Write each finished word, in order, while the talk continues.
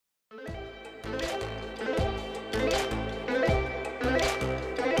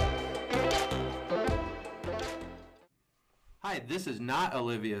Hi, this is not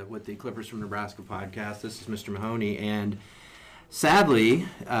Olivia with the Clippers from Nebraska podcast. This is Mr. Mahoney, and sadly,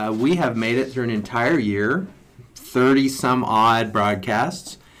 we have made it through an entire year, 30-some-odd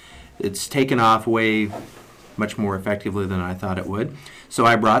broadcasts. It's taken off way much more effectively than I thought it would. So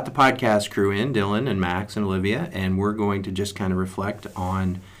I brought the podcast crew in, Dylan and Max and Olivia, and we're going to just kind of reflect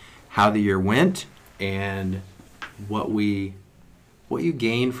on how the year went and what you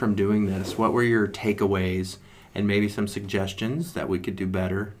gained from doing this. What were your takeaways? And maybe some suggestions that we could do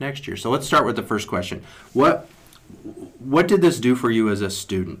better next year. So let's start with the first question. What did this do for you as a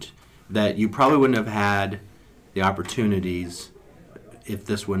student that you probably wouldn't have had the opportunities if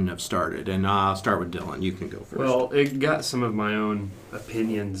this wouldn't have started? And I'll start with Dylan. You can go first. Well, it got some of my own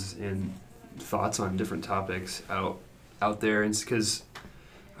opinions and thoughts on different topics out there. And it's because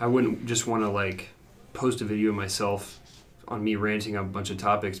I wouldn't just want to post a video of myself on me ranting on a bunch of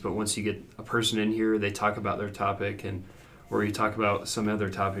topics, but once you get a person in here, they talk about their topic, or you talk about some other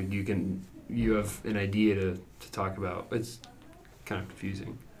topic, you have an idea to talk about. It's kind of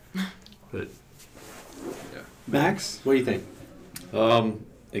confusing, but yeah. Max, what do you think?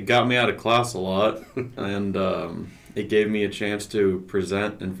 It got me out of class a lot, and it gave me a chance to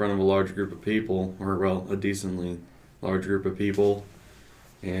present in front of a large group of people, a decently large group of people,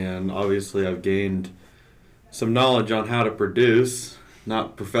 and obviously I've gained some knowledge on how to produce,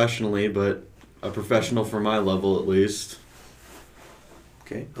 not professionally, but a professional for my level at least.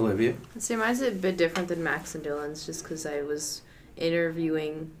 Okay, Olivia? See, mine's a bit different than Max and Dylan's just because I was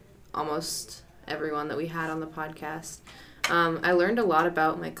interviewing almost everyone that we had on the podcast. I learned a lot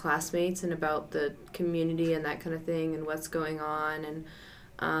about my classmates and about the community and that kind of thing and what's going on.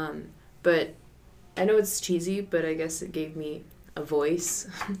 And but I know it's cheesy, but I guess it gave me a voice.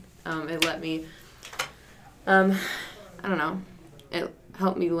 It let me... I don't know. It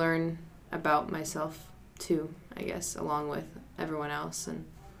helped me learn about myself too, I guess, along with everyone else, and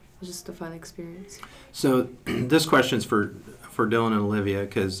it was just a fun experience. So this question's for Dylan and Olivia,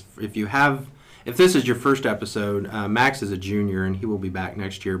 because if this is your first episode, Max is a junior and he will be back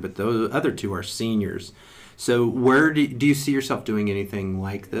next year, but those other two are seniors. So where do you see yourself doing anything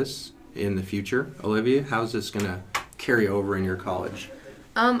like this in the future? Olivia, how's this going to carry over in your college?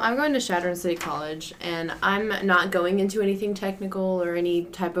 I'm going to Chadron City College, and I'm not going into anything technical or any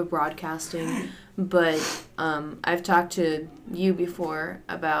type of broadcasting, but I've talked to you before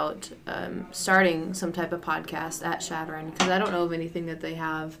about starting some type of podcast at Chadron, because I don't know of anything that they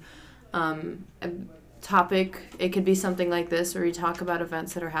have. A topic, it could be something like this, where you talk about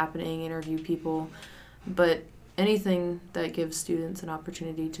events that are happening, interview people, but anything that gives students an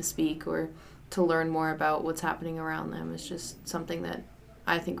opportunity to speak or to learn more about what's happening around them is just something that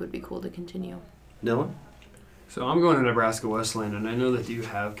I think would be cool to continue. Dylan? So I'm going to Nebraska Wesleyan, and I know that you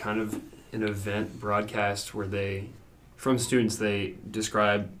have kind of an event broadcast where from students, they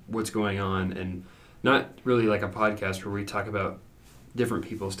describe what's going on, and not really like a podcast where we talk about different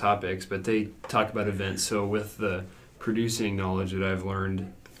people's topics, but they talk about events. So with the producing knowledge that I've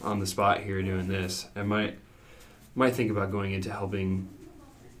learned on the spot here doing this, I might think about going into helping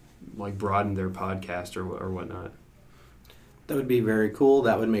broaden their podcast or whatnot. That would be very cool.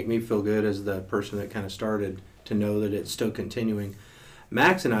 That would make me feel good as the person that kind of started to know that it's still continuing.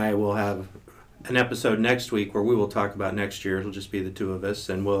 Max and I will have an episode next week where we will talk about next year. It'll just be the two of us,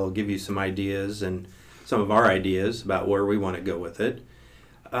 and we'll give you some ideas and some of our ideas about where we want to go with it.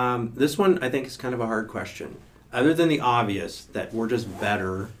 This one, I think, is kind of a hard question. Other than the obvious that we're just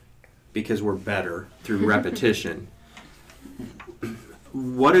better because we're better through repetition,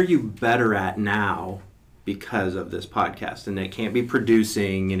 what are you better at now because of this podcast? And it can't be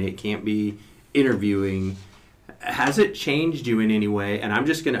producing and it can't be interviewing. Has it changed you in any way? And I'm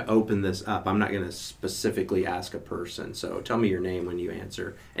just going to open this up. I'm not going to specifically ask a person. So tell me your name when you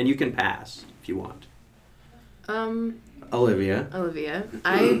answer. And you can pass if you want. Olivia.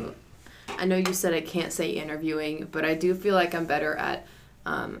 I know you said I can't say interviewing, but I do feel like I'm better at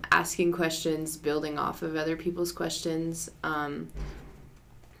asking questions, building off of other people's questions. I'm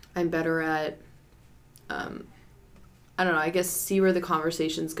better at I don't know, I guess see where the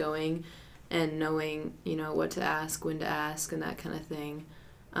conversation's going and knowing, what to ask, when to ask, and that kind of thing.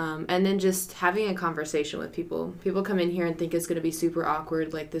 And then just having a conversation with people. People come in here and think it's going to be super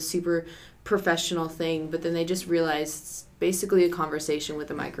awkward, like this super professional thing, but then they just realize it's basically a conversation with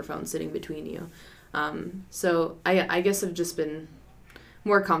a microphone sitting between you. So I guess I've just been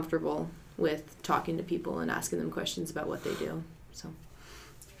more comfortable with talking to people and asking them questions about what they do. So,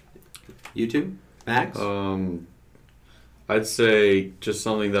 you too? Max? I'd say just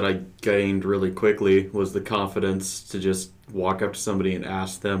something that I gained really quickly was the confidence to just walk up to somebody and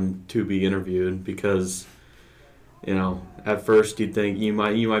ask them to be interviewed, because At first you'd think you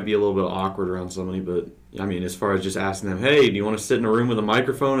might be a little bit awkward around somebody, but I mean, as far as just asking them, hey, do you want to sit in a room with a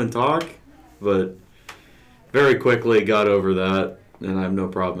microphone and talk? But very quickly got over that, and I have no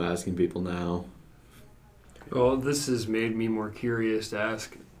problem asking people now. Well, this has made me more curious to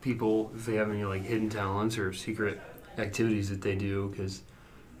ask people if they have any like hidden talents or secret activities that they do, because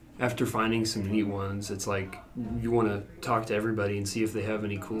after finding some neat ones, it's like you want to talk to everybody and see if they have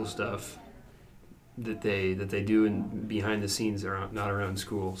any cool stuff that they do in behind the scenes around, not around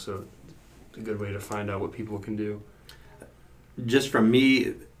school. So it's a good way to find out what people can do. Just from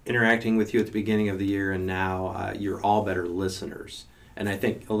me interacting with you at the beginning of the year and now, you're all better listeners. And I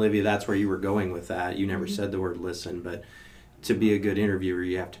think, Olivia, that's where you were going with that. You never said the word listen, but to be a good interviewer,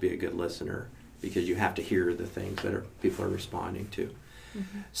 you have to be a good listener because you have to hear the things that people are responding to.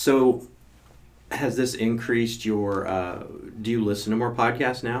 Mm-hmm. So has this increased your, do you listen to more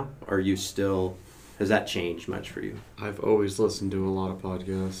podcasts now? Or has that changed much for you? I've always listened to a lot of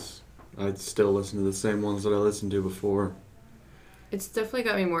podcasts. I still listen to the same ones that I listened to before. It's definitely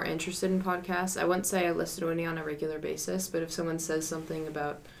got me more interested in podcasts. I wouldn't say I listen to any on a regular basis, but if someone says something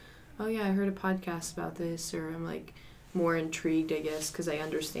about, oh yeah, I heard a podcast about this, or I'm like more intrigued, I guess, because I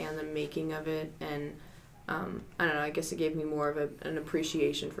understand the making of it, and I don't know, I guess it gave me more of an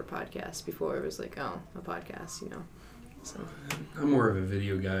appreciation for podcasts. Before it was like, oh, a podcast, So I'm more of a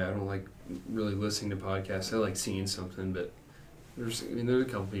video guy. I don't like really listening to podcasts. I like seeing something, but there's a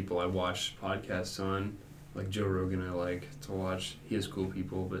couple people I watch podcasts on. Like Joe Rogan, I like to watch. He has cool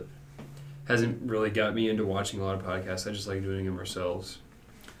people, but hasn't really got me into watching a lot of podcasts. I just like doing them ourselves.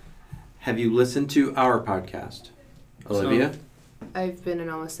 Have you listened to our podcast, Olivia? I've been in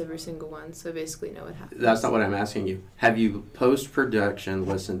almost every single one, so I basically know what happens. That's not what I'm asking you. Have you, post-production,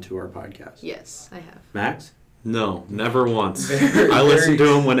 listened to our podcast? Yes, I have. Max? No, never once. I listen to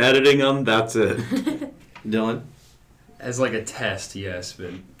them when editing them, that's it. Dylan? As like a test, yes,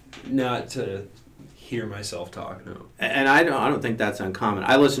 but not to hear myself talk, no. And I don't think that's uncommon.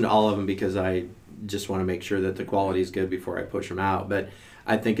 I listen to all of them because I just want to make sure that the quality is good before I push them out. But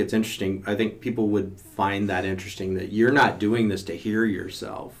I think it's interesting. I think people would find that interesting that you're not doing this to hear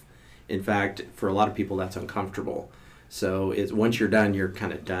yourself. In fact, for a lot of people, that's uncomfortable. So once you're done, you're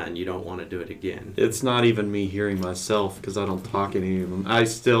kind of done. You don't want to do it again. It's not even me hearing myself because I don't talk in any of them. I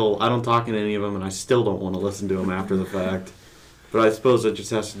don't talk in any of them, and I still don't want to listen to them after the fact. But I suppose it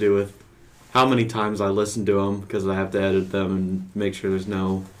just has to do with how many times I listen to them because I have to edit them and make sure there's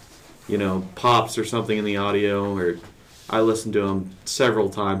no, pops or something in the audio. Or I listen to them several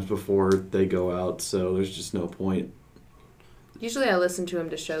times before they go out, so there's just no point. Usually I listen to them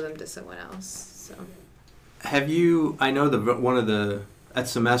to show them to someone else, so... Have you, I know that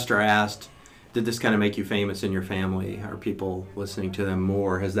semester I asked, did this kind of make you famous in your family? Are people listening to them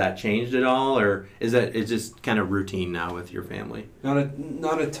more? Has that changed at all? Or is it just kind of routine now with your family? Not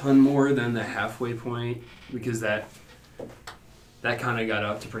a ton more than the halfway point, because that kind of got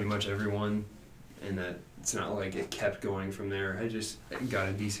up to pretty much everyone, and that it's not like it kept going from there. I just got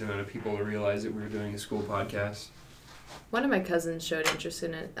a decent amount of people to realize that we were doing a school podcast. One of my cousins showed interest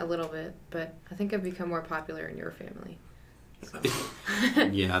in it a little bit, but I think I've become more popular in your family. So.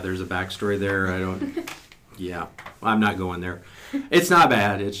 Yeah, there's a backstory there. I'm not going there. It's not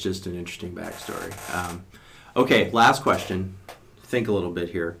bad. It's just an interesting backstory. Okay, last question. Think a little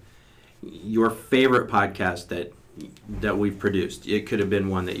bit here. Your favorite podcast that we've produced. It could have been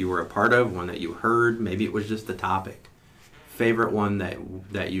one that you were a part of, one that you heard. Maybe it was just the topic. Favorite one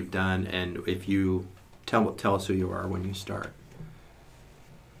that you've done, and if you... Tell us who you are when you start.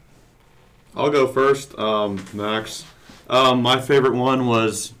 I'll go first, Max. My favorite one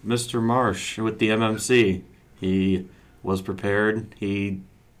was Mr. Marsh with the MMC. He was prepared. He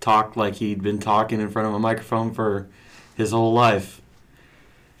talked like he'd been talking in front of a microphone for his whole life.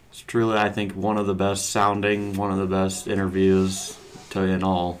 It's truly, I think, one of the best sounding, one of the best interviews in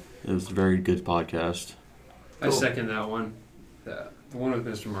all. It was a very good podcast. I second that one. The one with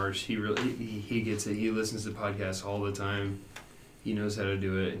Mr. Marsh, he gets it. He listens to podcasts all the time. He knows how to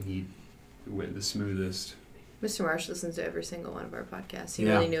do it, and he went the smoothest. Mr. Marsh listens to every single one of our podcasts. He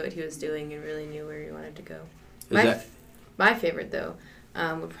Yeah. really knew what he was doing and really knew where he wanted to go. My favorite, though,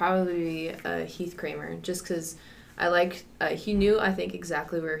 would probably be Heath Kramer, just because I like. He knew, I think,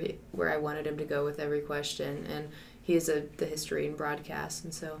 exactly where I wanted him to go with every question, and he is the history in broadcast,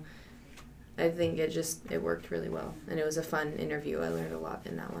 and so I think it worked really well, and it was a fun interview. I learned a lot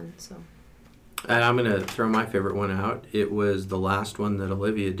in that one. So, And I'm going to throw my favorite one out. It was the last one that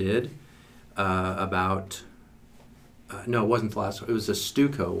Olivia did about... no, it wasn't the last one. It was a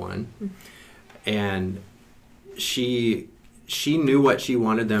Stuco one. And she knew what she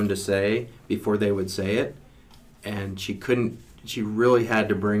wanted them to say before they would say it. and she couldn't. She really had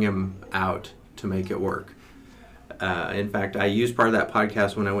to bring him out to make it work. In fact, I used part of that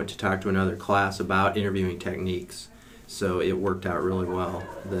podcast when I went to talk to another class about interviewing techniques. So it worked out really well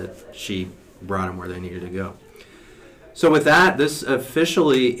that she brought them where they needed to go. So with that, this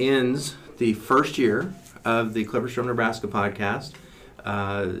officially ends the first year of the Clippers from Nebraska podcast.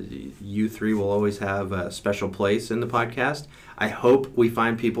 You three will always have a special place in the podcast. I hope we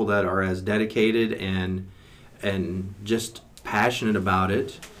find people that are as dedicated and just passionate about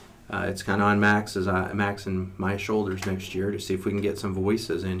it. It's kind of on Max and my shoulders next year to see if we can get some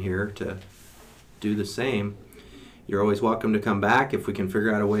voices in here to do the same. You're always welcome to come back. If we can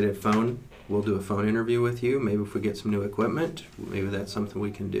figure out a way to we'll do a phone interview with you. Maybe if we get some new equipment, maybe that's something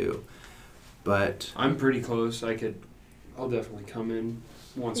we can do. But I'm pretty close. I'll definitely come in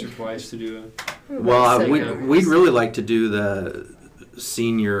once or twice to do we'd really like to do the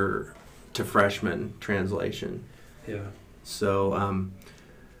senior to freshman translation. Yeah. So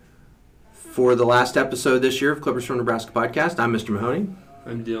for the last episode this year of Clippers from Nebraska podcast, I'm Mr. Mahoney.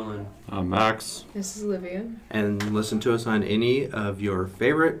 I'm Dylan. I'm Max. This is Olivia. And listen to us on any of your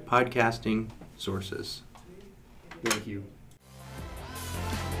favorite podcasting sources. Thank you.